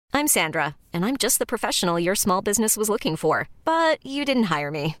I'm Sandra, and I'm just the professional your small business was looking for. But you didn't hire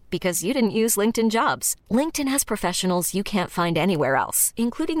me because you didn't use LinkedIn Jobs. LinkedIn has professionals you can't find anywhere else,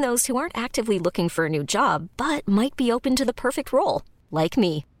 including those who aren't actively looking for a new job, but might be open to the perfect role, like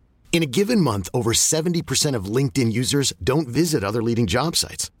me. In a given month, over 70% of LinkedIn users don't visit other leading job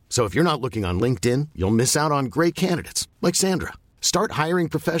sites. So if you're not looking on LinkedIn, you'll miss out on great candidates like Sandra. Start hiring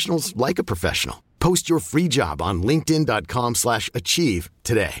professionals like a professional. Post your free job on linkedin.com/achieve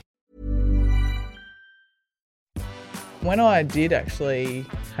today. When I did actually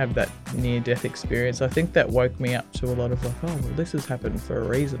have that near-death experience, I think that woke me up to a lot of like, oh, well, this has happened for a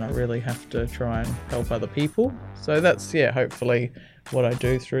reason. I really have to try and help other people. So that's, hopefully what I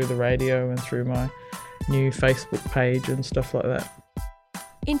do through the radio and through my new Facebook page and stuff like that.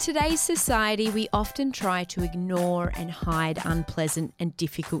 In today's society, we often try to ignore and hide unpleasant and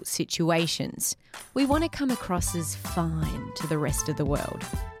difficult situations. We want to come across as fine to the rest of the world,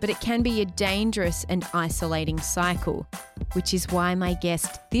 but it can be a dangerous and isolating cycle, which is why my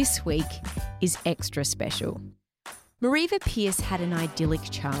guest this week is extra special. Mariva Pierce had an idyllic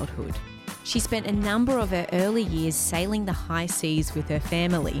childhood. She spent a number of her early years sailing the high seas with her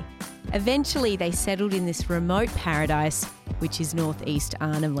family. Eventually, they settled in this remote paradise, which is northeast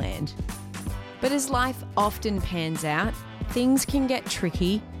Arnhem Land. But as life often pans out, things can get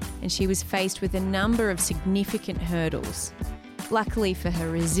tricky, and she was faced with a number of significant hurdles. Luckily for her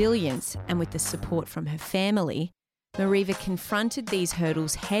resilience and with the support from her family, Mariva confronted these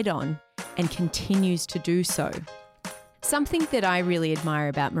hurdles head-on and continues to do so. Something that I really admire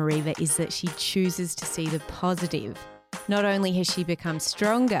about Mariva is that she chooses to see the positive. Not only has she become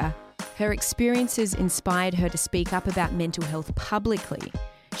stronger, her experiences inspired her to speak up about mental health publicly.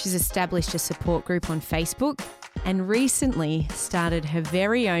 She's established a support group on Facebook and recently started her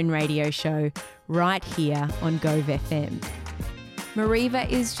very own radio show right here on Gove FM. Mariva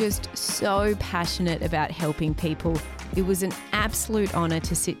is just so passionate about helping people. It was an absolute honour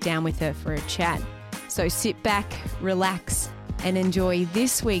to sit down with her for a chat. So sit back, relax, and enjoy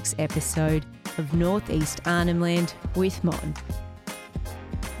this week's episode of Northeast Arnhem Land with Mon.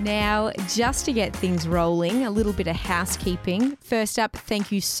 Now, just to get things rolling, a little bit of housekeeping. First up,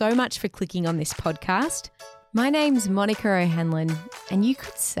 thank you so much for clicking on this podcast. My name's Monica O'Hanlon, and you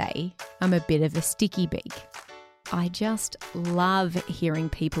could say I'm a bit of a sticky beak. I just love hearing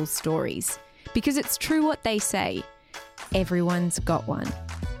people's stories because it's true what they say. Everyone's got one.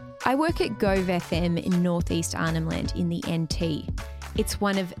 I work at Gove FM in Northeast Arnhem Land in the NT. It's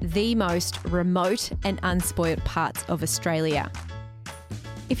one of the most remote and unspoilt parts of Australia.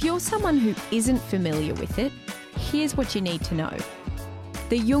 If you're someone who isn't familiar with it, here's what you need to know.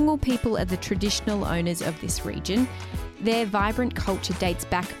 The Yolngu people are the traditional owners of this region. Their vibrant culture dates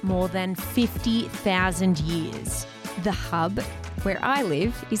back more than 50,000 years. The hub, where I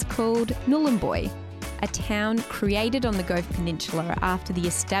live, is called Nhulunbuy, a town created on the Gove Peninsula after the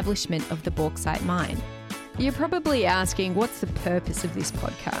establishment of the bauxite mine. You're probably asking, what's the purpose of this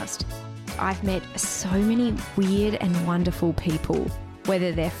podcast? I've met so many weird and wonderful people,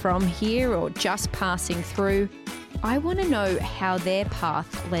 whether they're from here or just passing through. I want to know how their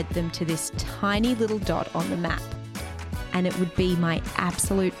path led them to this tiny little dot on the map. And it would be my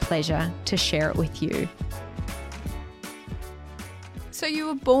absolute pleasure to share it with you. So you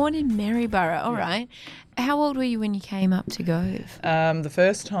were born in Maryborough, all right. How old were you when you came up to Gove? The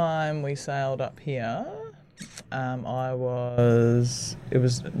first time we sailed up here, it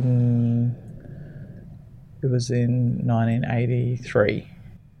was in 1983,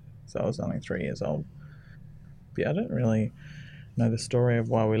 so I was only 3 years old. But I don't really know the story of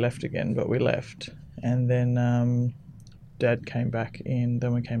why we left again, but we left. And then Dad came back in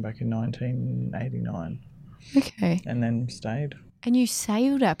 1989. Okay. And then stayed. And you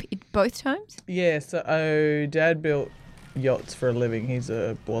sailed up both times? Yeah, so Dad built yachts for a living. He's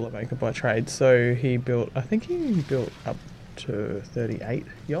a boilermaker by trade, so he built up to 38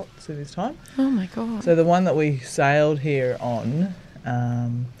 yachts in his time. Oh my God. So the one that we sailed here on,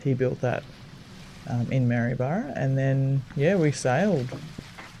 he built that in Maryborough, and then we sailed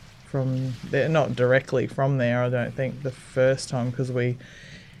from there, not directly from there, I don't think, the first time, because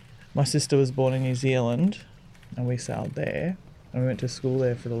my sister was born in New Zealand and we sailed there, and we went to school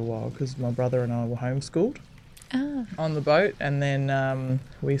there for a little while because my brother and I were homeschooled on the boat, and then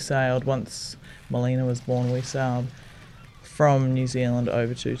we sailed, once Melina was born, we sailed from New Zealand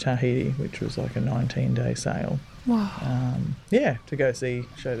over to Tahiti, which was like a 19-day sail. Wow. To go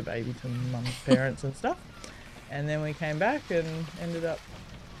show the baby to mum's parents and stuff. And then we came back and ended up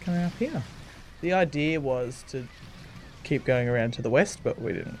coming up here. The idea was to keep going around to the west, but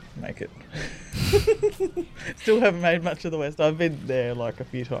we didn't make it. Still haven't made much of the west. I've been there like a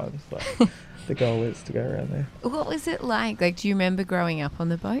few times, but the goal is to go around there. What was it like? Like, do you remember growing up on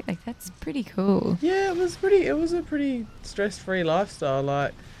the boat? Like, that's pretty cool. Yeah, it was a pretty stress-free lifestyle.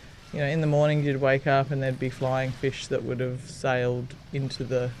 Like, you know, in the morning you'd wake up and there'd be flying fish that would have sailed into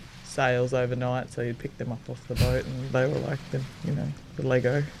the sails overnight, so you'd pick them up off the boat, and they were like the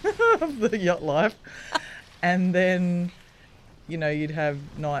Lego of the yacht life. And then, you know, you'd have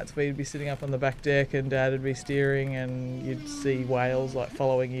nights where you'd be sitting up on the back deck and Dad would be steering, and you'd see whales like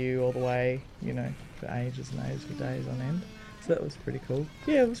following you all the way, you know, for ages and ages, for days on end. So that was pretty cool.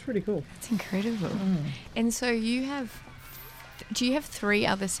 Yeah, it was pretty cool. It's incredible. And so do you have 3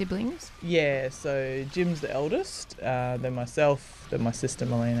 other siblings? Yeah, so Jim's the eldest, then myself, then my sister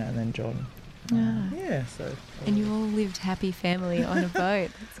Melina, and then John. Yeah, so. And you all lived happy family on a boat.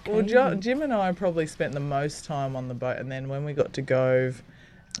 That's crazy. Well, Jim and I probably spent the most time on the boat, and then when we got to Gove,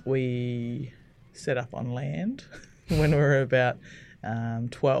 we set up on land when we were about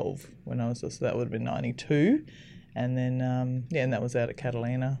 12. So that would have been 92, and then and that was out at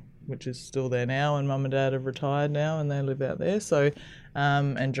Catalina, which is still there now, and Mum and Dad have retired now and they live out there. So,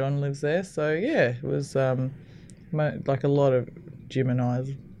 and John lives there. So yeah, it was like a lot of Jim and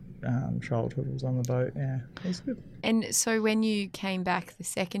I's childhood was on the boat. Yeah, it was good. And so when you came back the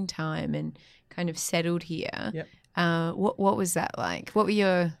second time and kind of settled here, what was that like? What were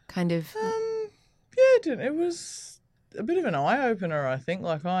your kind of? It was a bit of an eye opener, I think.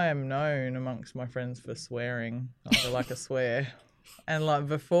 Like, I am known amongst my friends for swearing. I like a swear. And like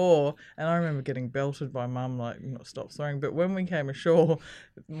before, and I remember getting belted by Mum, like, not stop swearing. But when we came ashore,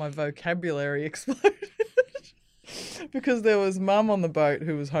 my vocabulary exploded. Because there was Mum on the boat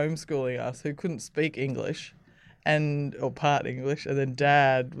who was homeschooling us, who couldn't speak English, or part English, and then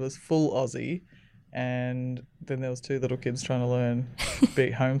Dad was full Aussie, and then there was 2 little kids trying to learn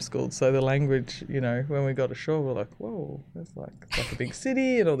be homeschooled. So the language, you know, when we got ashore, we're like, whoa, it's like a big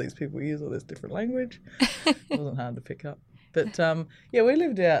city, and all these people use all this different language. It wasn't hard to pick up. But, we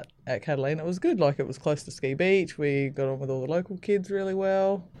lived out at Catalina. It was good. Like, it was close to Ski Beach. We got on with all the local kids really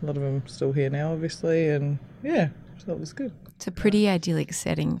well. A lot of them still here now, obviously. And, yeah, so it was good. It's a pretty idyllic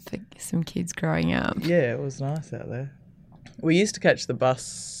setting for some kids growing up. Yeah, it was nice out there. We used to catch the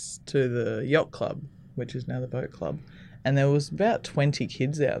bus to the yacht club, which is now the boat club. And there was about 20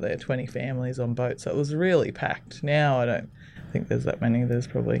 kids out there, 20 families on boats. So it was really packed. Now I don't think there's that many. There's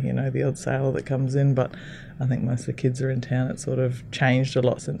probably, you know, the odd sailor that comes in, but I think most of the kids are in town. It's sort of changed a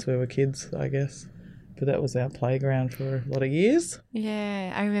lot since we were kids, I guess. But that was our playground for a lot of years.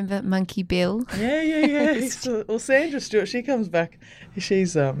 Yeah, I remember Monkey Bill. Yeah. Well, Sandra Stewart, she comes back.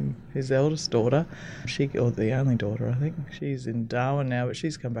 She's his eldest daughter, or the only daughter, I think. She's in Darwin now, but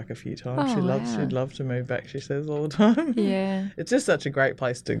she's come back a few times. She'd love to move back, she says all the time. Yeah. It's just such a great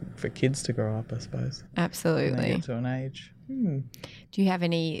place for kids to grow up, I suppose. Absolutely. When they get to an age. Do you have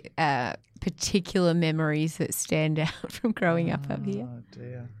any particular memories that stand out from growing up here? Oh,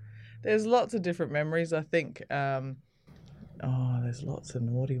 dear. There's lots of different memories, I think. There's lots of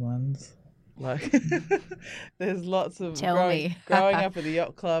naughty ones. Like, there's lots of growing up at the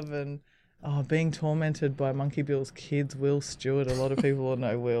yacht club and being tormented by Monkey Bill's kids, Will Stewart. A lot of people will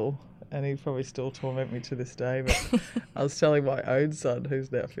know Will, and he'd probably still torment me to this day. But I was telling my own son,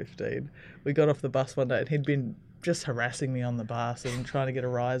 who's now 15, we got off the bus one day and he'd been just harassing me on the bus and trying to get a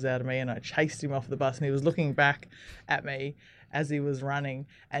rise out of me, and I chased him off the bus and he was looking back at me as he was running,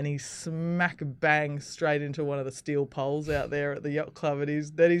 and he smack bang straight into one of the steel poles out there at the yacht club, and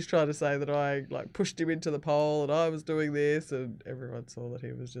he's trying to say that I like pushed him into the pole and I was doing this, and everyone saw that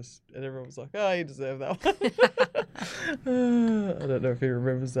he was and everyone was like, oh, you deserve that one. I don't know if he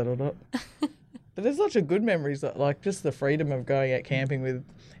remembers that or not. But there's lots of good memories, like just the freedom of going out camping with.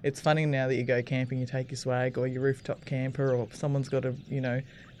 It's funny now that you go camping, you take your swag or your rooftop camper, or someone's got a, you know,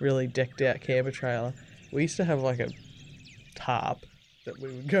 really decked out camper trailer. We used to have like a tarp that we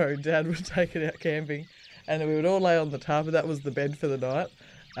would go, Dad would take it out camping, and we would all lay on the tarp, and that was the bed for the night.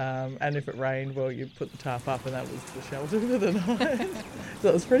 And if it rained, well, you'd put the tarp up and that was the shelter for the night. So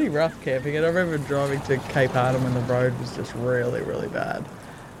it was pretty rough camping. And I remember driving to Cape Arnhem when the road was just really, really bad,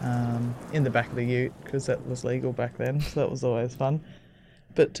 in the back of the ute, because that was legal back then. So that was always fun.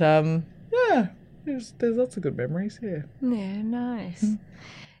 But there's lots of good memories, yeah. Yeah, nice.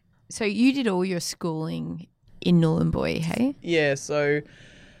 So you did all your schooling in Nhulunbuy, hey? Yeah, so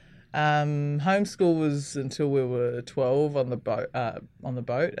homeschool was until we were 12 on the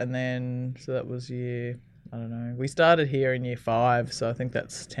boat, and then so that was year I don't know. We started here in year 5, so I think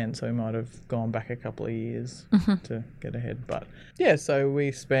that's 10, so we might have gone back a couple of years to get ahead. But yeah, so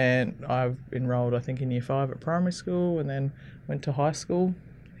I've enrolled, I think, in year 5 at primary school and then went to high school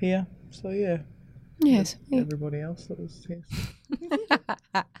here. So yeah. Yes. Everybody else that was here.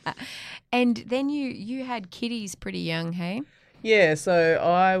 And then you had kiddies pretty young, hey? Yeah, so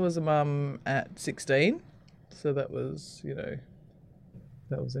I was a mum at 16. So that was,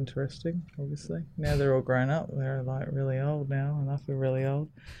 that was interesting, obviously. Now they're all grown up. They're like really old now, and I feel really old.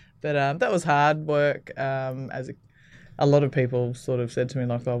 But that was hard work. A lot of people sort of said to me,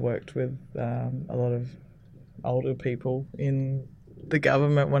 like, I worked with a lot of older people in the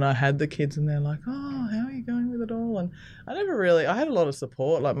government when I had the kids, and they're like, oh, how are you going with it all? And I had a lot of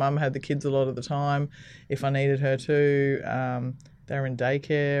support. Like, Mum had the kids a lot of the time if I needed her to. They were in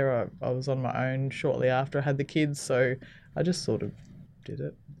daycare. I was on my own shortly after I had the kids, so I just sort of did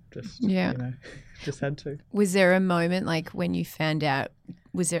it. Just had to. Was there a moment, like, when you found out,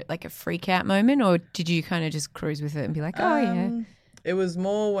 was there like a freak out moment, or did you kind of just cruise with it and be like, oh, yeah? It was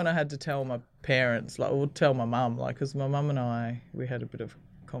more when I had to tell my parents, like, or tell my mum, like, because my mum and we had a bit of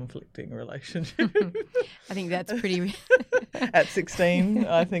conflicting relationship. I think that's pretty... At 16,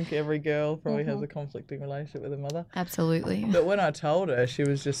 I think every girl probably has a conflicting relationship with her mother. Absolutely. But when I told her, she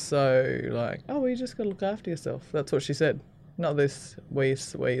was just so like, oh, well, you just got to look after yourself. That's what she said. Not this where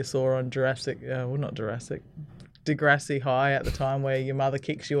you saw on Degrassi High at the time where your mother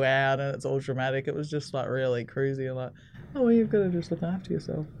kicks you out and it's all dramatic. It was just like really cruisy and like, oh, well, you've got to just look after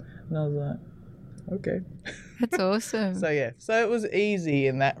yourself. And I was like, okay. That's awesome. So it was easy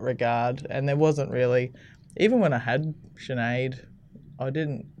in that regard, and there wasn't really, even when I had Sinead, I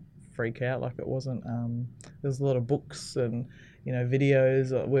didn't freak out. Like, it wasn't, there was a lot of books and,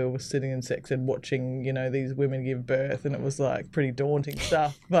 videos where we were sitting in sex ed watching, these women give birth, and it was like pretty daunting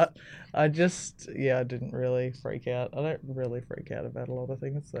stuff. But I didn't really freak out. I don't really freak out about a lot of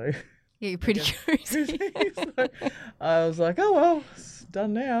things, so. Yeah, you're pretty crazy. So I was like, oh, well, it's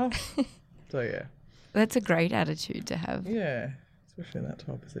done now. So, yeah. That's a great attitude to have. Yeah, especially in that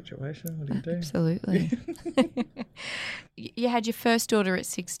type of situation. What do you do? Absolutely. You had your first daughter at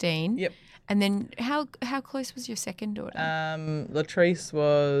 16. Yep. And then how close was your second daughter? Latrice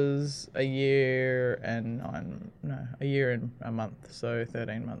was a year and a month, so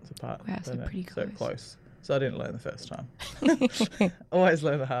 13 months apart. Wow, so pretty close. So close. So I didn't learn the first time. Always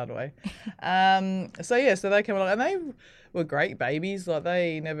learn the hard way. So they came along and they were great babies. Like,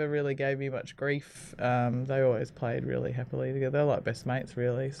 they never really gave me much grief. They always played really happily together. They're like best mates,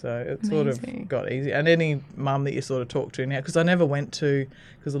 really. So it sort of got easy. And any mum that you sort of talk to now, because I never went to,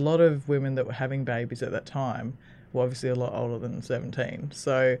 because a lot of women that were having babies at that time were obviously a lot older than 17.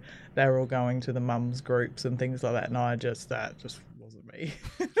 So they were all going to the mums groups and things like that. And that just wasn't me.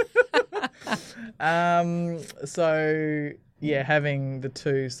 Having the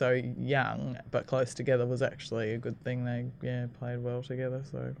two so young but close together was actually a good thing. They played well together,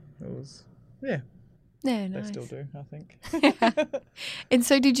 so it was nice. They still do, I think. And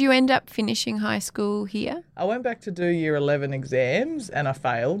so did you end up finishing high school here? I went back to do year 11 exams and I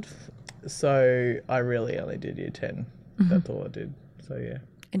failed, so I really only did year 10. That's all I did. So yeah.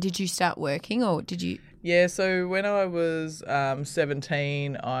 And did you start working, or did you? Yeah, so when I was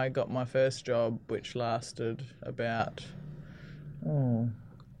 17, I got my first job, which lasted about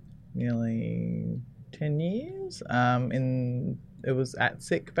nearly 10 years. It was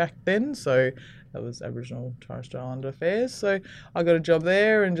ATSIC back then, so that was Aboriginal Torres Strait Islander Affairs. So I got a job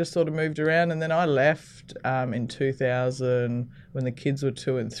there and just sort of moved around, and then I left in 2000 when the kids were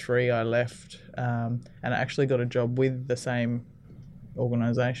 2 and 3. I left and I actually got a job with the same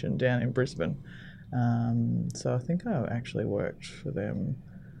organisation down in Brisbane. So I think I actually worked for them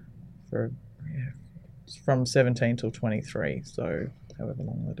from 17 till 23, so however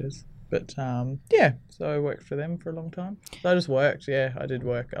long that is. But so I worked for them for a long time. So I just worked, I did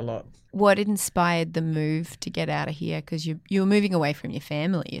work a lot. What inspired the move to get out of here? Because you were moving away from your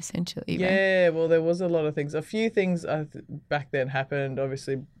family, essentially. Yeah, well, there was a lot of things. A few things back then happened,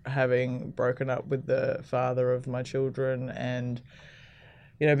 obviously having broken up with the father of my children and,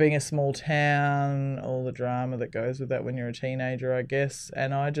 being a small town, all the drama that goes with that when you're a teenager, I guess.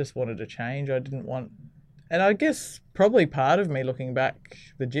 And I just wanted to change. I didn't want... And I guess probably part of me looking back,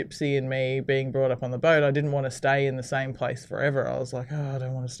 the gypsy in me being brought up on the boat, I didn't want to stay in the same place forever. I was like, I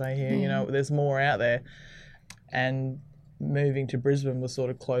don't want to stay here. There's more out there. And moving to Brisbane was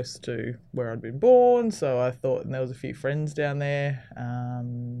sort of close to where I'd been born. So I thought, and there was a few friends down there. I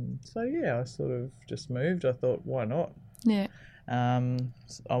sort of just moved. I thought, why not? Yeah. I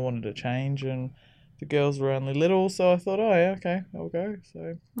wanted to change, and the girls were only little, so I thought, okay, I'll go.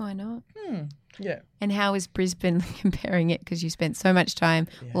 So why not? Yeah. And how is Brisbane comparing it? Because you spent so much time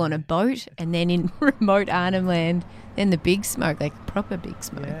on a boat and then in remote Arnhem Land, then the big smoke, like proper big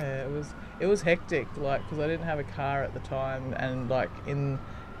smoke. Yeah, it was hectic, like, because I didn't have a car at the time, and like in,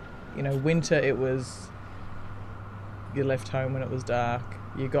 winter it was, you left home when it was dark,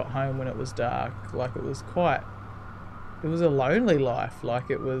 you got home when it was dark, like it was a lonely life.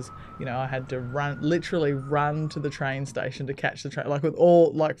 Like it was, I had to literally run to the train station to catch the train, like with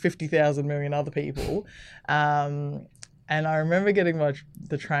all like 50,000 million other people. And I remember getting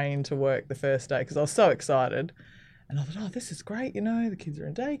the train to work the first day because I was so excited. And I thought, oh, this is great, the kids are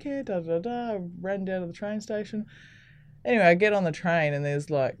in daycare, I ran down to the train station. Anyway, I get on the train and there's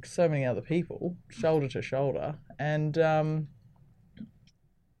like so many other people, shoulder to shoulder. And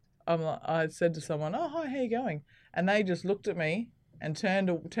I said to someone, oh, hi, how you going? And they just looked at me and turned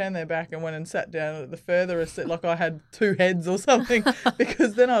their back and went and sat down at the furthest seat, like I had two heads or something.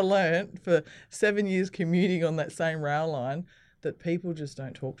 Because then I learnt for 7 years commuting on that same rail line that people just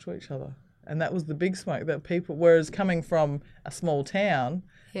don't talk to each other. And that was the big smoke, that people, whereas coming from a small town,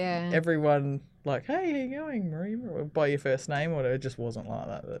 everyone like, hey, how you going, Marie? By your first name or whatever. It just wasn't like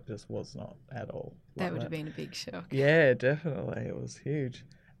that. That just was not at all. That would have been a big shock. Yeah, definitely. It was huge.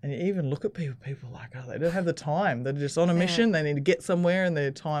 And you even look at people like, oh, they don't have the time. They're just on a mission. They need to get somewhere and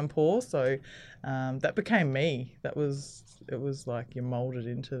they're time poor. So that became me. It was like you moulded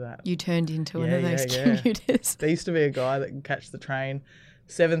into that. You turned into one of those commuters. There used to be a guy that could catch the train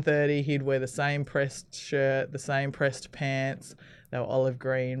 7:30. He'd wear the same pressed shirt, the same pressed pants. They were olive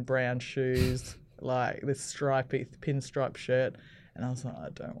green, brown shoes, like this stripy pinstripe shirt. And I was like, I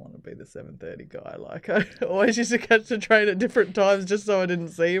don't want to be the 7:30 guy. Like, I always used to catch the train at different times just so I didn't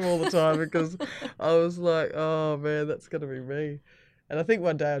see him all the time because I was like, oh, man, that's going to be me. And I think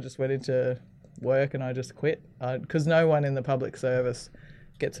one day I just went into work and I just quit because no one in the public service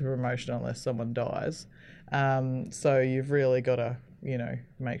gets a promotion unless someone dies. So you've really got to,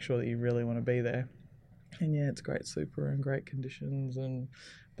 make sure that you really want to be there. And, yeah, it's great super and great conditions,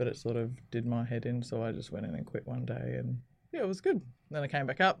 but it sort of did my head in, so I just went in and quit one day and... yeah, it was good. Then I came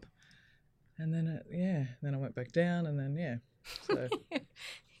back up, and then then I went back down, and then So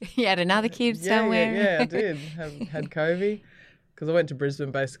you had another kid somewhere. Yeah, I did. Had Covey, because I went to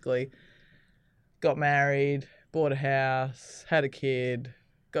Brisbane basically, got married, bought a house, had a kid,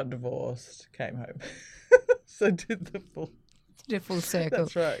 got divorced, came home. So did the full circle.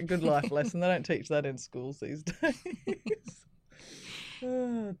 That's right. Good life lesson. They don't teach that in schools these days.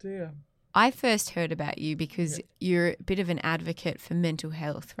 Oh dear. I first heard about you because you're a bit of an advocate for mental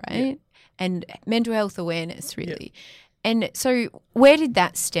health, right? Yeah. And mental health awareness, really. Yeah. And so where did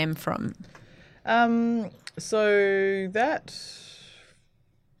that stem from? So that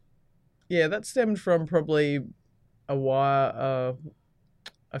stemmed from probably a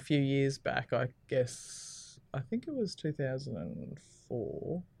few years back, I guess. I think it was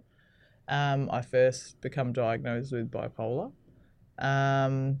 2004. I first become diagnosed with bipolar.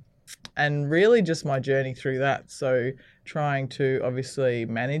 And really just my journey through that. So trying to obviously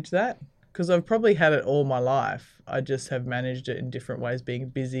manage that, because I've probably had it all my life. I just have managed it in different ways, being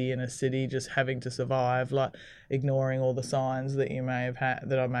busy in a city, just having to survive, like ignoring all the signs that you may have had,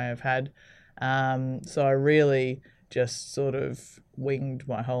 that I may have had. So I really just sort of winged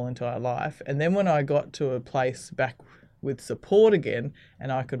my whole entire life. And then when I got to a place back with support again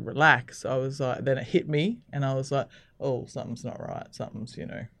and I could relax, I was like, then it hit me and I was like, oh, something's not right. Something's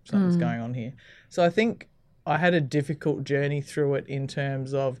going on here. So I think I had a difficult journey through it in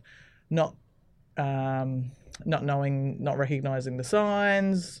terms of not knowing, not recognising the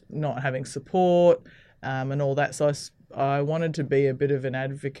signs, not having support, and all that. So I wanted to be a bit of an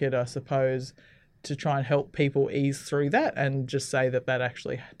advocate, I suppose, to try and help people ease through that and just say that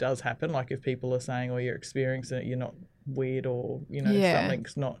actually does happen. Like if people are saying, oh, you're experiencing it, you're not weird or,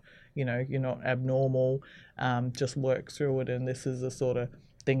 something's not, you're not abnormal, just work through it. And this is the sort of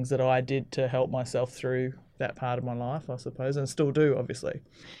things that I did to help myself through that part of my life, I suppose, and still do, obviously.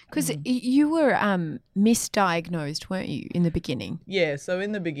 Because you were misdiagnosed, weren't you, in the beginning? Yeah, so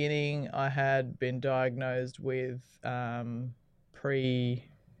in the beginning I had been diagnosed with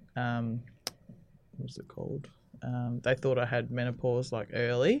what's it called? They thought I had menopause like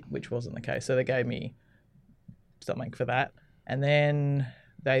early, which wasn't the case. So they gave me something for that. And then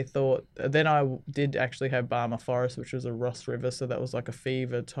they thought, then I did actually have Barmah Forest, which was a Ross River. So that was like a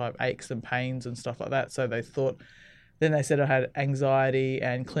fever type, aches and pains and stuff like that. So they thought, then they said I had anxiety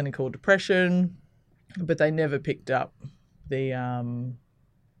and clinical depression, but they never picked up the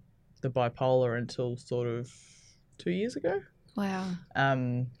bipolar until sort of 2 years ago. Wow.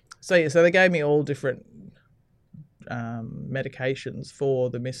 So they gave me all different medications for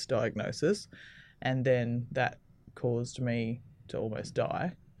the misdiagnosis, and then that caused me to almost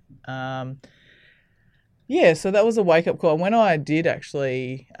die. So that was a wake-up call. And when I did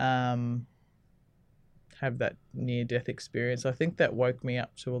actually have that near-death experience, I think that woke me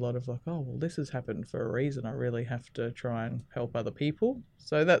up to a lot of like, oh, well, this has happened for a reason. I really have to try and help other people.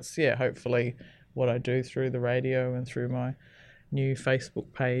 So that's, hopefully what I do through the radio and through my new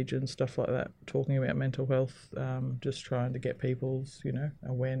Facebook page and stuff like that, talking about mental health, just trying to get people's,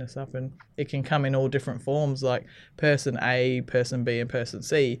 awareness up. And it can come in all different forms, like person A, person B and person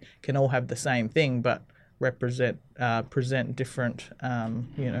C can all have the same thing but present different,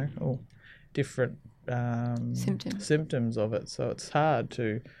 or different symptoms of it. So it's hard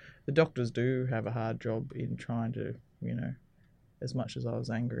the doctors do have a hard job in trying to, as much as I was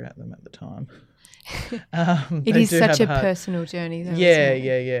angry at them at the time. It is such a personal journey though.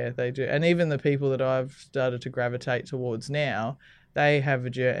 Yeah, they do. And even the people that I've started to gravitate towards now, they have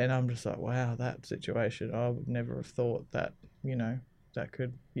a journey, and I'm just like, wow, that situation, I would never have thought that, you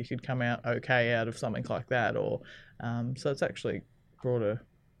could come out okay out of something like that. Or so it's actually brought a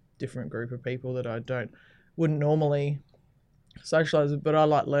different group of people that I wouldn't normally socialise with, but I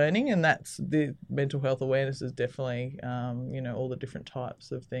like learning, and that's the mental health awareness is definitely, all the different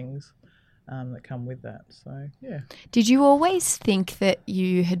types of things that come with that. So, yeah. Did you always think that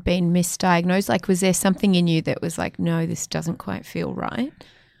you had been misdiagnosed? Like, was there something in you that was like, no, this doesn't quite feel right?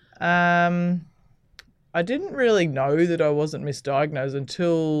 I didn't really know that I wasn't misdiagnosed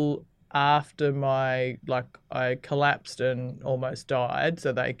until after I collapsed and almost died.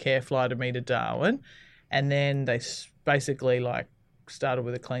 So they care flighted me to Darwin, and then they basically started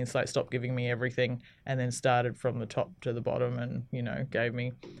with a clean slate, stopped giving me everything, and then started from the top to the bottom, and gave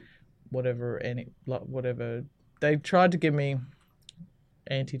me whatever they tried to give me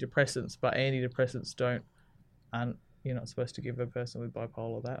antidepressants, but antidepressants you're not supposed to give a person with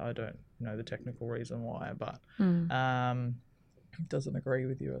bipolar that. I don't know the technical reason why, but doesn't agree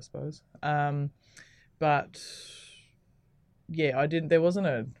with you, I suppose. But yeah, I didn't. There wasn't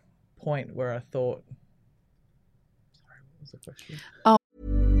a point where I thought. Sorry, what was the question? Oh.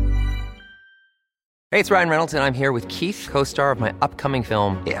 Hey, it's Ryan Reynolds, and I'm here with Keith, co-star of my upcoming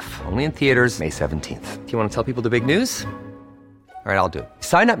film, If, only in theaters May 17th. Do you want to tell people the big news? All right, I'll do it.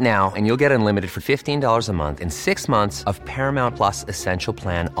 Sign up now and you'll get unlimited for $15 a month and 6 months of Paramount Plus Essential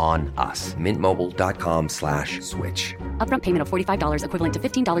Plan on us. MintMobile.com/switch. Upfront payment of $45 equivalent to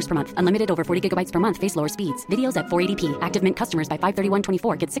 $15 per month. Unlimited over 40 gigabytes per month. Face lower speeds. Videos at 480p. Active Mint customers by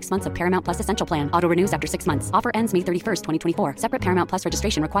 531.24 get 6 months of Paramount Plus Essential Plan. Auto renews after 6 months. Offer ends May 31st, 2024. Separate Paramount Plus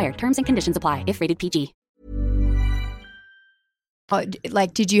registration required. Terms and conditions apply if rated PG.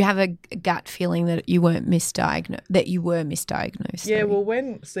 Did you have a gut feeling that you weren't misdiagnosed, that you were misdiagnosed? Yeah, well,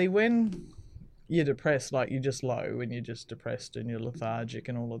 when you're depressed, you're just low, when you're just depressed and you're lethargic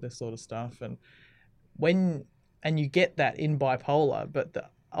and all of this sort of stuff, and you get that in bipolar, but the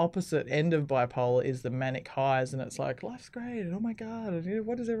opposite end of bipolar is the manic highs, and it's like, life's great, and oh my God, and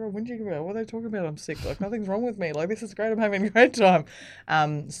what is everyone whinging about? What are they talking about? I'm sick. Nothing's wrong with me. This is great. I'm having a great time.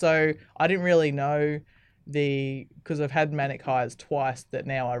 So I didn't really know because I've had manic highs twice that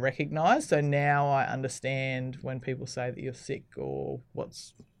now I recognise. So now I understand when people say that you're sick or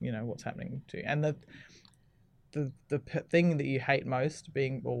what's happening to you. And the thing that you hate most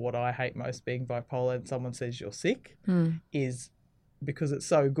what I hate most being bipolar, and someone says you're sick is because it's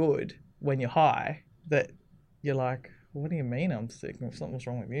so good when you're high that you're like, what do you mean I'm sick? Something's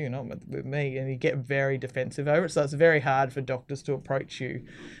wrong with you, not with me. And you get very defensive over it. So it's very hard for doctors to approach you.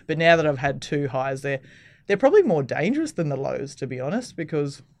 But now that I've had 2 highs, they're probably more dangerous than the lows, to be honest,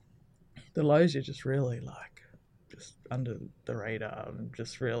 because the lows you're just really just under the radar and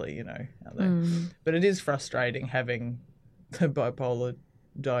just really, out there. But it is frustrating having the bipolar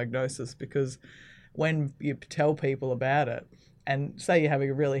diagnosis, because when you tell people about it and say you're having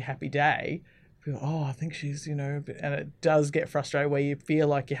a really happy day, people, oh, I think she's, and it does get frustrating where you feel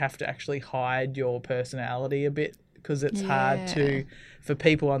like you have to actually hide your personality a bit, because it's hard for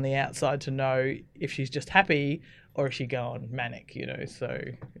people on the outside to know if she's just happy or if she's going manic, so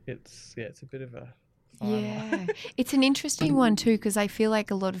it's a bit of a fine one. It's an interesting one too, because I feel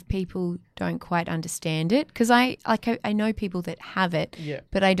like a lot of people don't quite understand it, because I know people that have it,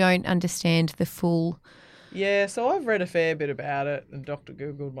 but I don't understand the full. Yeah, so I've read a fair bit about it and Dr.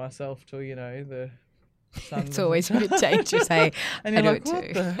 Googled myself till, the sun. It's always a bit dangerous, hey? And you're like,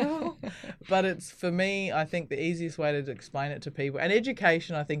 what the hell? But it's, for me, I think the easiest way to explain it to people, and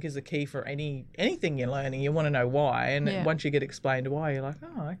education I think is a key for anything you're learning. You want to know why, and once you get explained why, you're like,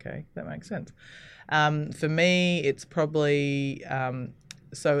 oh, okay, that makes sense. For me, it's probably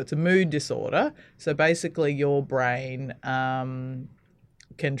so it's a mood disorder. So basically your brain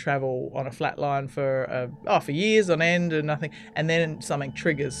can travel on a flat line for years on end and nothing, and then something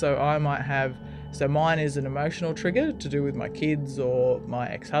triggers. So mine is an emotional trigger to do with my kids or my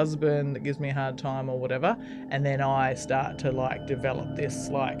ex-husband that gives me a hard time or whatever, and then I start to like develop this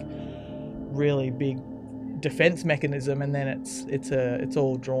like really big defense mechanism, and then it's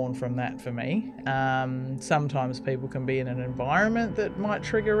all drawn from that for me. Sometimes people can be in an environment that might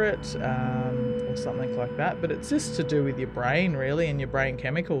trigger it, or something like that, but it's just to do with your brain really, and your brain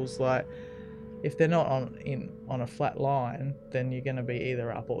chemicals. Like if they're not on a flat line, then you're going to be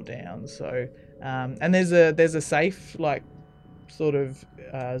either up or down. So and there's a safe like sort of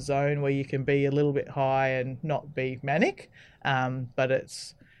zone where you can be a little bit high and not be manic, but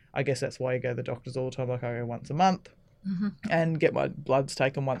I guess that's why you go to the doctors all the time. Like I go once a month and get my bloods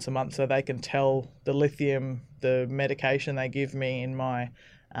taken once a month so they can tell the lithium, the medication they give me in my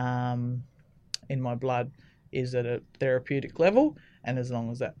blood is at a therapeutic level. And as long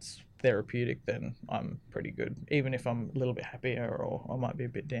as that's therapeutic, then I'm pretty good, even if I'm a little bit happier or I might be a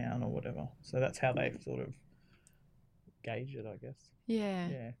bit down or whatever. So that's how they sort of gauge it, I guess.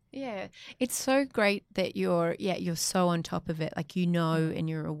 Yeah. It's so great that you're so on top of it, like and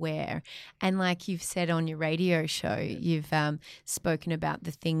you're aware. And like you've said on your radio show, you've spoken about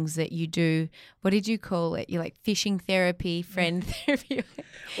the things that you do. What did you call it? You're like fishing therapy, friend therapy.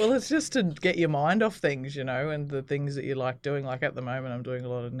 Well, it's just to get your mind off things, and the things that you like doing. Like at the moment, I'm doing a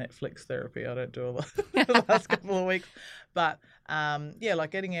lot of Netflix therapy. I don't do a lot the last couple of weeks. But,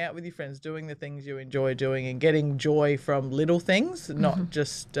 like getting out with your friends, doing the things you enjoy doing and getting joy from little things, not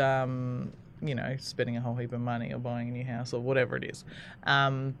just, spending a whole heap of money or buying a new house or whatever it is.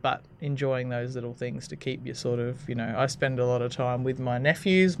 But enjoying those little things to keep you sort of, I spend a lot of time with my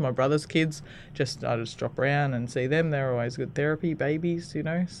nephews, my brother's kids. I just drop around and see them. They're always good therapy babies,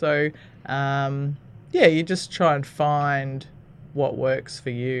 So, you just try and find what works for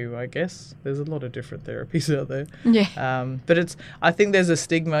you, I guess. There's a lot of different therapies out there. Yeah. But I think there's a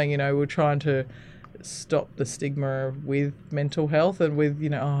stigma, we're trying to stop the stigma with mental health and with,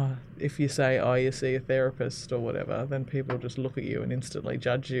 if you say, you see a therapist or whatever, then people just look at you and instantly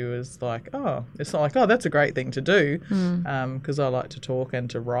judge you as like, it's not like, that's a great thing to do, because I like to talk and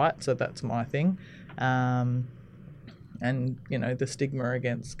to write, so that's my thing. And, the stigma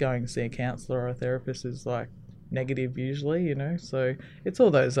against going to see a counsellor or a therapist is like negative usually, so it's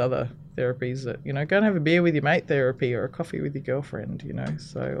all those other therapies that, go and have a beer with your mate therapy or a coffee with your girlfriend,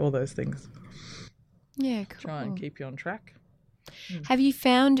 so all those things. Yeah, cool. Try and keep you on track. Have you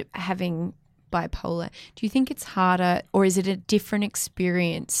found having bipolar, do you think it's harder or is it a different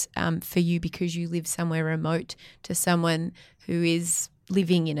experience for you because you live somewhere remote to someone who is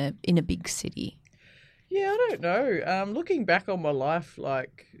living in a big city? Yeah, I don't know. Looking back on my life,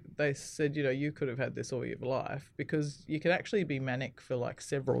 like they said, you could have had this all your life because you can actually be manic for like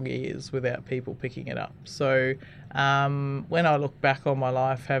several years without people picking it up. So when I look back on my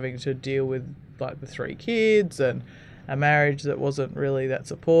life having to deal with like the 3 kids and a marriage that wasn't really that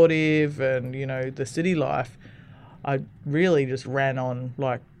supportive and, the city life, I really just ran on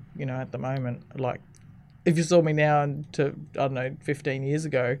like, at the moment, like if you saw me now to, 15 years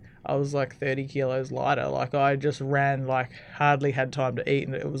ago, I was like 30 kilos lighter. Like I just ran, like hardly had time to eat,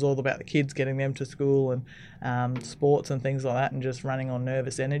 and it was all about the kids, getting them to school and sports and things like that, and just running on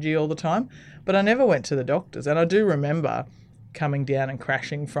nervous energy all the time. But I never went to the doctors, and I do remember coming down and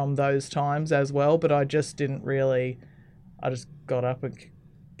crashing from those times as well, but I just didn't really, I just got up and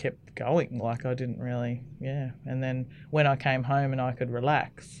kept going. Like I didn't really, And then when I came home and I could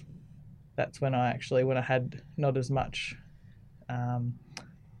relax, that's when I had not as much,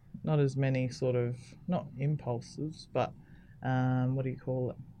 not as many sort of, not impulses, but what do you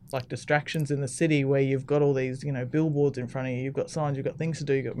call it? Like distractions in the city where you've got all these, billboards in front of you, you've got signs, you've got things to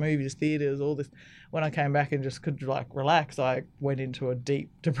do, you've got movies, theatres, all this. When I came back and just could like relax, I went into a deep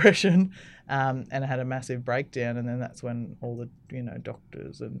depression and I had a massive breakdown, and then that's when all the,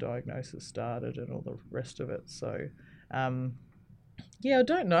 doctors and diagnosis started and all the rest of it. So, I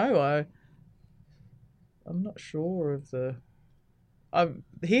don't know. I'm not sure of the...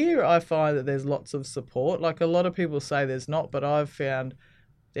 Here I find that there's lots of support. Like a lot of people say there's not, but I've found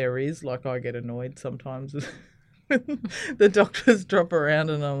there is. Like I get annoyed sometimes when the doctors drop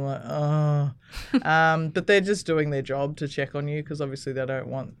around and I'm like, but they're just doing their job to check on you because obviously they don't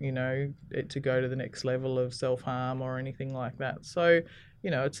want, it to go to the next level of self-harm or anything like that. So,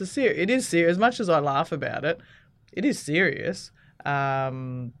 it is serious. As much as I laugh about it, it is serious.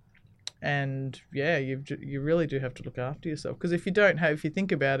 And you really do have to look after yourself, because if you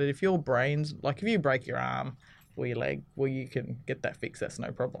think about it, if your brain's like, if you break your arm, or your leg, well, you can get that fixed. That's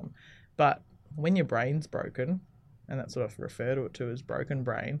no problem. But when your brain's broken, and that's what I refer to it to as broken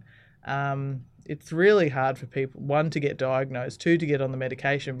brain, it's really hard for people, one, to get diagnosed, two, to get on the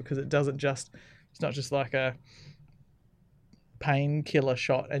medication, because it's not just like a painkiller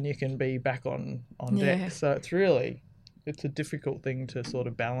shot and you can be back on deck. So it's a difficult thing to sort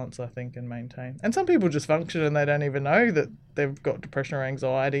of balance, I think, and maintain. And some people just function and they don't even know that they've got depression or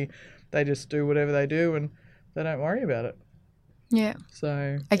anxiety. They just do whatever they do and they don't worry about it. Yeah.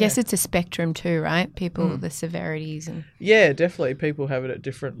 So I guess it's a spectrum too, right? People, the severities and... Yeah, definitely. People have it at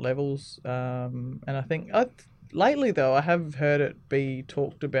different levels. And I think lately, though, I have heard it be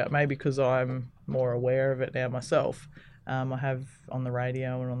talked about, maybe because I'm more aware of it now myself. I have on the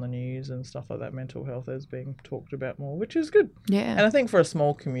radio and on the news and stuff like that, mental health is being talked about more, which is good. Yeah. And I think for a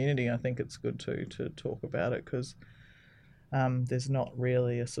small community, I think it's good too to talk about it, because there's not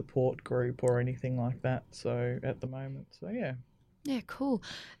really a support group or anything like that. So at the moment, so yeah. Yeah, cool.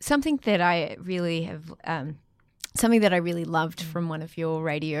 Something that I really loved from one of your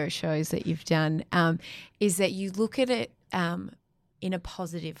radio shows that you've done is that you look at it in a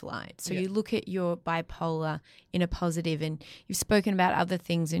positive light. So you look at your bipolar in a positive, and you've spoken about other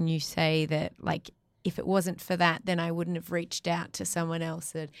things, and you say that, like, if it wasn't for that, then I wouldn't have reached out to someone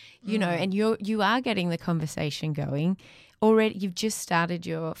else that, you know, and you are getting the conversation going. Already, you've just started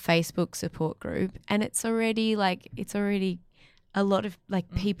your Facebook support group, and it's already a lot of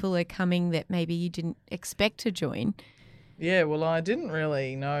people are coming that maybe you didn't expect to join. Yeah, well, I didn't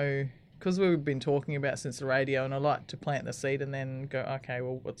really know, because we've been talking about since the radio, and I like to plant the seed and then go, okay,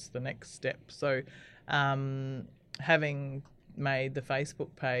 well, what's the next step? So having made the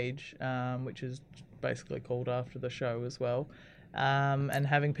Facebook page, which is basically called after the show as well, and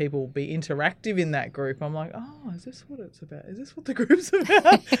having people be interactive in that group, I'm like, oh, is this what it's about? Is this what the group's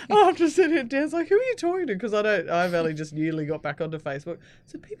about? I have to sit here down. It's like, who are you talking to? Because I've only just newly got back onto Facebook.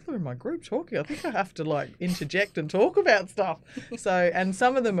 So people are in my group talking. I think I have to interject and talk about stuff. So, and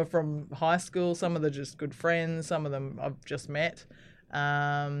some of them are from high school. Some of them are just good friends. Some of them I've just met.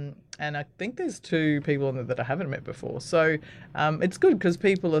 And I think there's 2 people in there that I haven't met before. So it's good because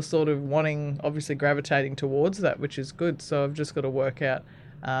people are sort of obviously gravitating towards that, which is good. So I've just got to work out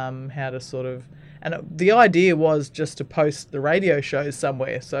how to sort of... And the idea was just to post the radio shows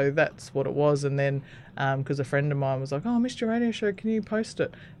somewhere. So that's what it was. And then because a friend of mine was like, oh, I missed your radio show. Can you post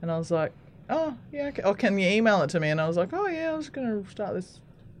it? And I was like, oh, yeah, okay. Oh, can you email it to me? And I was like, oh, yeah, I was going to start this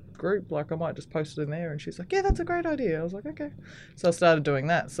group, I might just post it in there. And she's like, yeah, that's a great idea. I was like, okay. So I started doing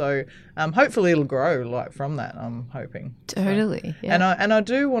that. So hopefully it'll grow from that, I'm hoping. Totally. So, yeah. And I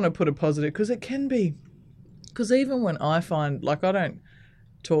do want to put a positive, because it can be, because even when I find, I don't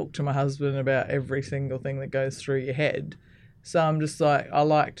talk to my husband about every single thing that goes through your head. So I'm just I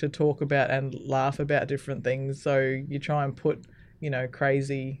like to talk about and laugh about different things. So you try and put,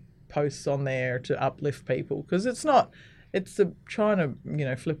 crazy posts on there to uplift people, because it's trying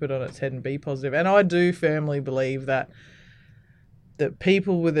to, flip it on its head and be positive. And I do firmly believe that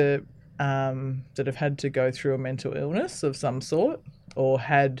people with that have had to go through a mental illness of some sort, or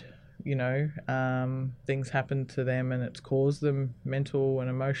had, things happen to them and it's caused them mental and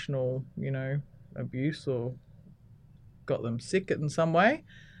emotional, abuse, or got them sick in some way,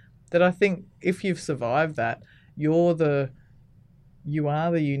 that I think if you've survived that, you are the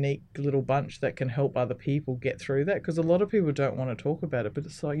unique little bunch that can help other people get through that, because a lot of people don't want to talk about it, but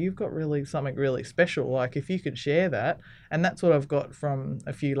it's you've got something really special. If you could share that, and that's what I've got from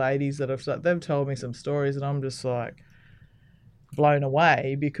a few ladies that they've told me some stories, and I'm just blown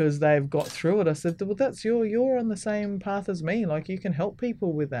away because they've got through it. I said, well, that's you're on the same path as me. You can help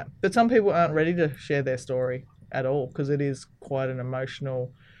people with that. But some people aren't ready to share their story at all, because it is quite an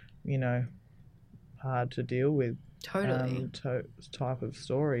emotional, hard to deal with. Totally. Type of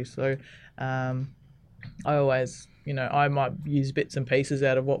story. So I always, I might use bits and pieces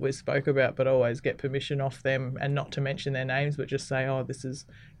out of what we spoke about, but I always get permission off them, and not to mention their names, but just say, oh, this is,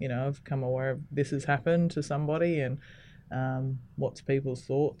 I've come aware of this has happened to somebody, and what's people's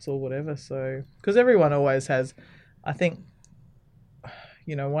thoughts or whatever. So, because everyone always has, I think,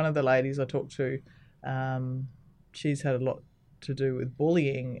 one of the ladies I talked to, she's had a lot to do with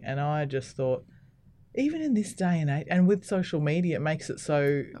bullying, and I just thought, even in this day and age, and with social media, it makes it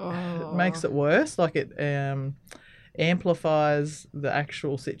it makes it worse. It amplifies the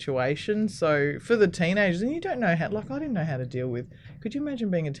actual situation. So for the teenagers, and you don't know how, I didn't know how to deal with. Could you imagine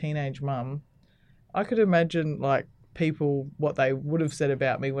being a teenage mum? I could imagine people, what they would have said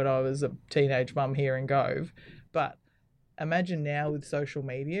about me when I was a teenage mum here in Gove. But imagine now with social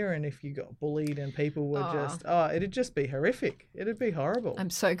media, and if you got bullied and people were it'd just be horrific. It'd be horrible. I'm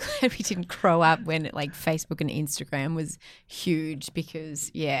so glad we didn't grow up when Facebook and Instagram was huge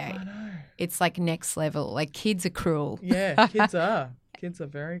because, I know. it's like next level. Like kids are cruel. Yeah, kids are. Kids are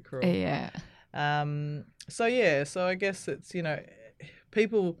very cruel. Yeah. So I guess it's,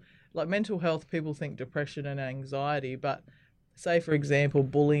 people like mental health, people think depression and anxiety, but say, for example,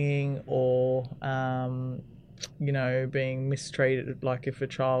 bullying or, being mistreated, like if a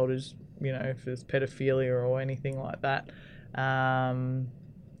child is, if there's pedophilia or anything like that,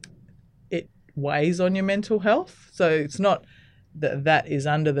 it weighs on your mental health. So it's not that is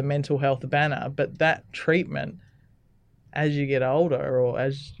under the mental health banner, but that treatment as you get older or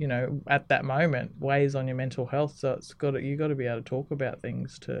as, at that moment weighs on your mental health. So you got to be able to talk about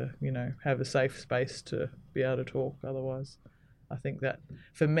things to, have a safe space to be able to talk. Otherwise, I think that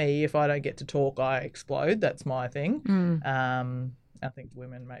for me, if I don't get to talk, I explode. That's my thing. I think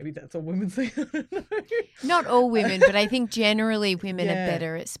women, maybe that's a women's thing. I don't know. Not all women, but I think generally women are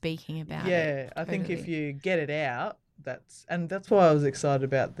better at speaking about it. Yeah, I think if you get it out, that's why I was excited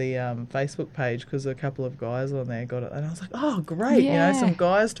about the Facebook page, because a couple of guys on there got it, and I was like, oh, great, some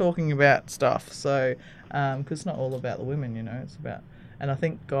guys talking about stuff. So, because it's not all about the women, it's about, and I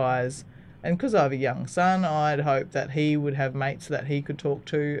think guys. And because I have a young son, I'd hope that he would have mates that he could talk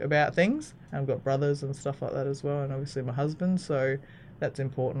to about things. I've got brothers and stuff like that as well, and obviously my husband. So that's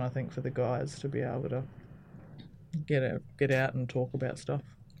important, I think, for the guys to be able to get out and talk about stuff.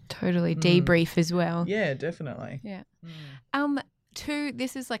 Totally. Debrief as well. Yeah, definitely. Yeah.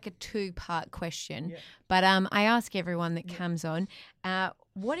 This is like a 2-part question, but I ask everyone that comes on,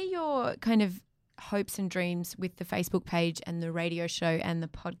 what are your kind of hopes and dreams with the Facebook page and the radio show and the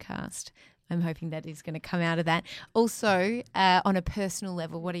podcast? I'm hoping that is going to come out of that. Also, on a personal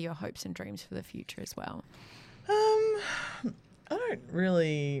level, what are your hopes and dreams for the future as well?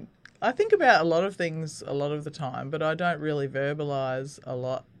 I think about a lot of things a lot of the time, but I don't really verbalise a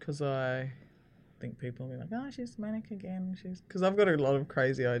lot because I think people will be like, oh, she's manic again. Because I've got a lot of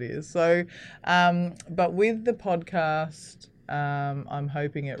crazy ideas. So, but with the podcast, I'm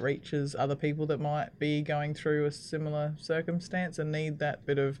hoping it reaches other people that might be going through a similar circumstance and need that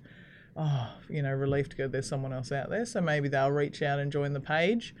bit of, relief to go, there's someone else out there. So maybe they'll reach out and join the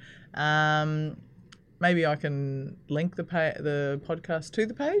page. Maybe I can link the podcast to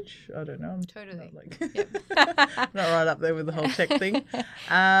the page. I don't know. Totally. Not right up there with the whole tech thing.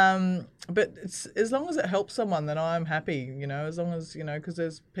 But it's, as long as it helps someone, then I'm happy, as long as, because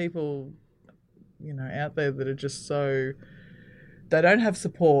there's people, out there that are just so, they don't have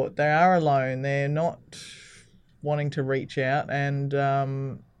support. They are alone. They're not wanting to reach out and,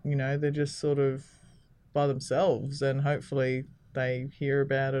 they're just sort of by themselves, and hopefully they hear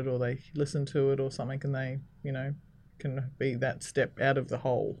about it or they listen to it or something, and they, can be that step out of the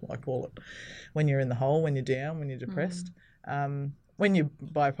hole, I call it. When you're in the hole, when you're down, when you're depressed. When you're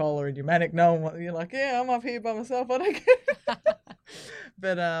bipolar and you're manic, you're like, I'm up here by myself, I don't care.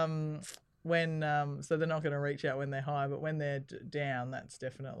 But so they're not going to reach out when they're high, but when they're down, that's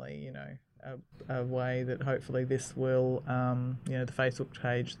definitely, a way that hopefully this will, the Facebook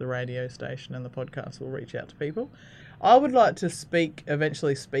page, the radio station and the podcast will reach out to people. I would like to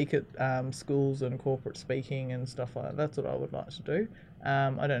eventually speak at schools and corporate speaking and stuff like that. That's what I would like to do.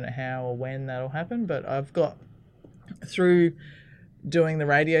 I don't know how or when that'll happen, but I've got, through doing the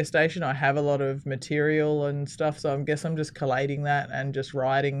radio station, I have a lot of material and stuff, so I guess I'm just collating that and just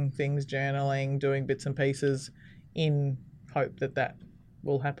writing things, journaling, doing bits and pieces in hope that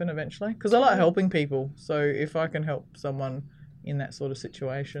will happen eventually, because I like helping people. So if I can help someone in that sort of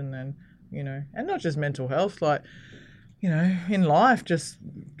situation, then, and not just mental health, like, in life, just,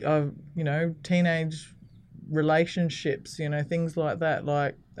 teenage relationships, things like that,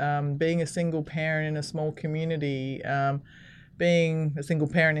 like being a single parent in a small community, being a single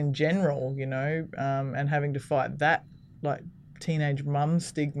parent in general, and having to fight that, like teenage mum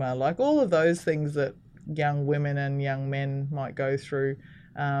stigma, like all of those things that young women and young men might go through,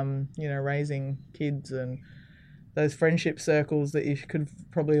 raising kids, and those friendship circles that you could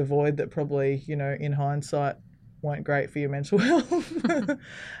probably avoid, that probably, in hindsight weren't great for your mental health.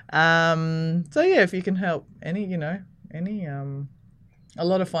 So yeah, if you can help any, a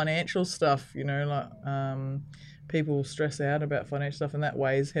lot of financial stuff, people stress out about financial stuff, and that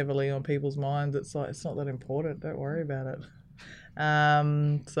weighs heavily on people's minds. It's like, it's not that important, don't worry about it.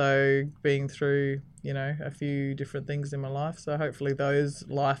 So being through, a few different things in my life, so hopefully those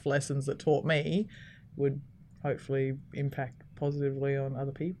life lessons that taught me would hopefully impact positively on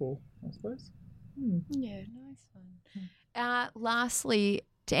other people, I suppose. Yeah, nice one. Lastly,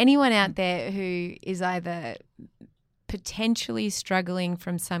 to anyone out there who is either potentially struggling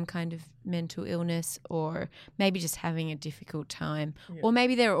from some kind of mental illness, or maybe just having a difficult time, or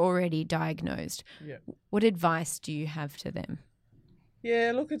maybe they're already diagnosed. What advice do you have to them?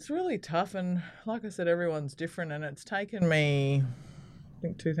 Yeah, look, it's really tough, and like I said, everyone's different, and it's taken me, I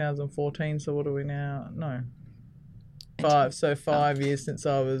think 2014, so what are we now? No. 5 years since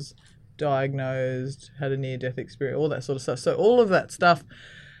I was diagnosed, had a near-death experience, all that sort of stuff. So all of that stuff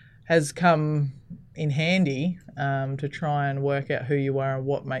has come in handy to try and work out who you are and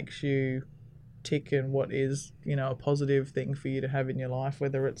what makes you tick and what is, a positive thing for you to have in your life,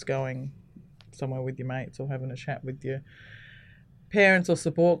 whether it's going somewhere with your mates or having a chat with your parents or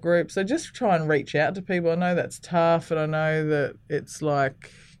support groups. So just try and reach out to people. I know that's tough, and I know that it's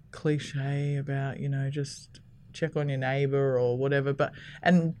like cliche about, just check on your neighbour or whatever,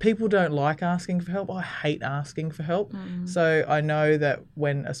 and people don't like asking for help. I hate asking for help. So I know that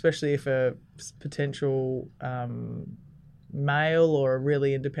especially if a potential male or a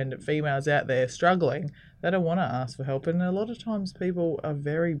really independent female is out there struggling, they don't want to ask for help. And a lot of times people are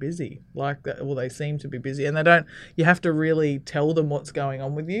very busy, like that. Well, they seem to be busy, and you have to really tell them what's going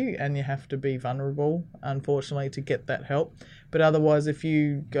on with you, and you have to be vulnerable, unfortunately, to get that help. But otherwise, if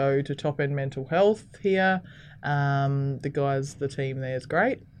you go to Top End Mental Health here, the team there is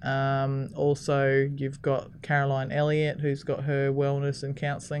great. Also, you've got Caroline Elliott, who's got her wellness and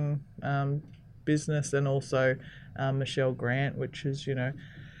counselling business, and also Michelle Grant, which is,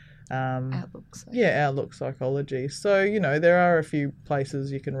 Outlook Psychology. So, there are a few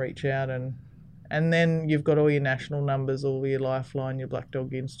places you can reach out, and then you've got all your national numbers, all your Lifeline, your Black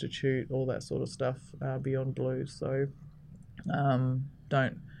Dog Institute, all that sort of stuff, Beyond Blue. So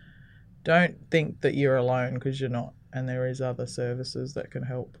don't think that you're alone, because you're not, and there is other services that can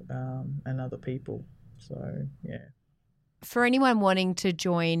help, and other people. So, yeah. For anyone wanting to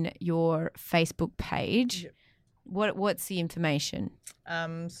join your Facebook page, what's the information?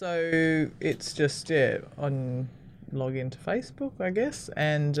 So it's just, log into Facebook, I guess,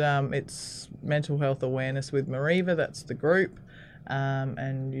 and it's Mental Health Awareness with Mariva. That's the group.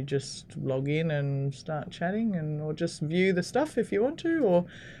 And you just log in and start chatting, or just view the stuff if you want to, or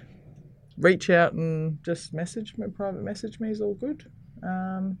reach out and just private message me is all good.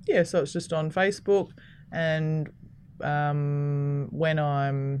 So it's just on Facebook, and when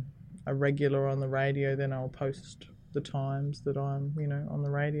I'm a regular on the radio, then I'll post the times that I'm, on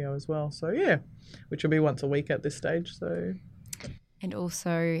the radio as well. So, which will be once a week at this stage. So, and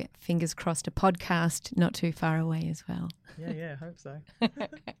also, fingers crossed, a podcast not too far away as well. Yeah, hope so.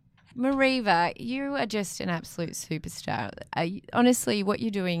 Mariva, you are just an absolute superstar. Honestly, what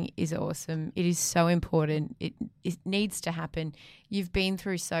you're doing is awesome. It is so important. It needs to happen. You've been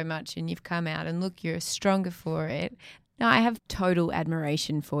through so much, and you've come out, and look, you're stronger for it. Now, I have total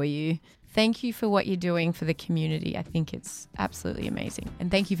admiration for you. Thank you for what you're doing for the community. I think it's absolutely amazing. And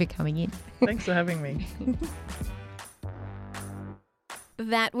thank you for coming in. Thanks for having me.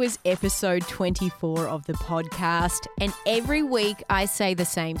 That was episode 24 of the podcast. And every week I say the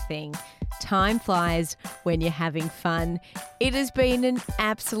same thing. Time flies when you're having fun. It has been an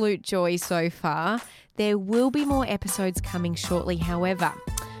absolute joy so far. There will be more episodes coming shortly, however.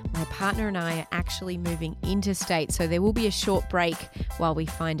 My partner and I are actually moving interstate, so there will be a short break while we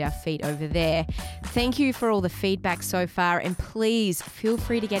find our feet over there. Thank you for all the feedback so far, and please feel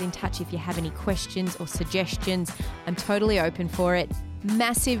free to get in touch if you have any questions or suggestions. I'm totally open for it.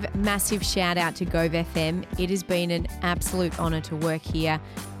 Massive, massive shout out to Gove FM. It has been an absolute honour to work here.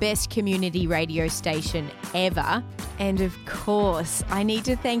 Best community radio station ever. And of course, I need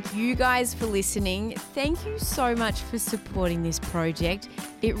to thank you guys for listening. Thank you so much for supporting this project.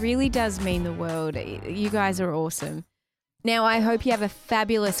 It really does mean the world. You guys are awesome. Now, I hope you have a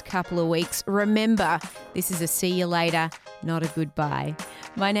fabulous couple of weeks. Remember, this is a see you later, not a goodbye.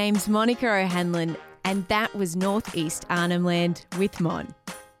 My name's Monica O'Hanlon, and that was Northeast Arnhem Land with Mon.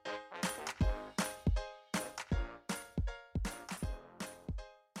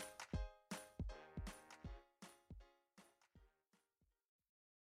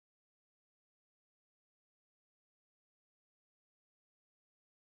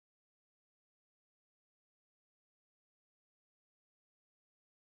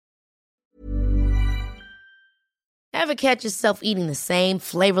 Ever catch yourself eating the same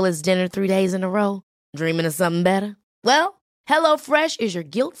flavorless dinner 3 days in a row? Dreaming of something better? Well, HelloFresh is your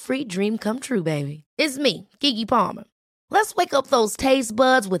guilt-free dream come true, baby. It's me, Keke Palmer. Let's wake up those taste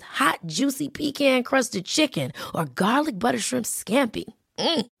buds with hot, juicy pecan-crusted chicken or garlic butter shrimp scampi.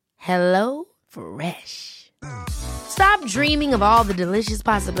 Hello Fresh. Stop dreaming of all the delicious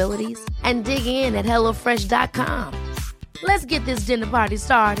possibilities and dig in at HelloFresh.com. Let's get this dinner party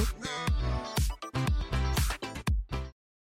started.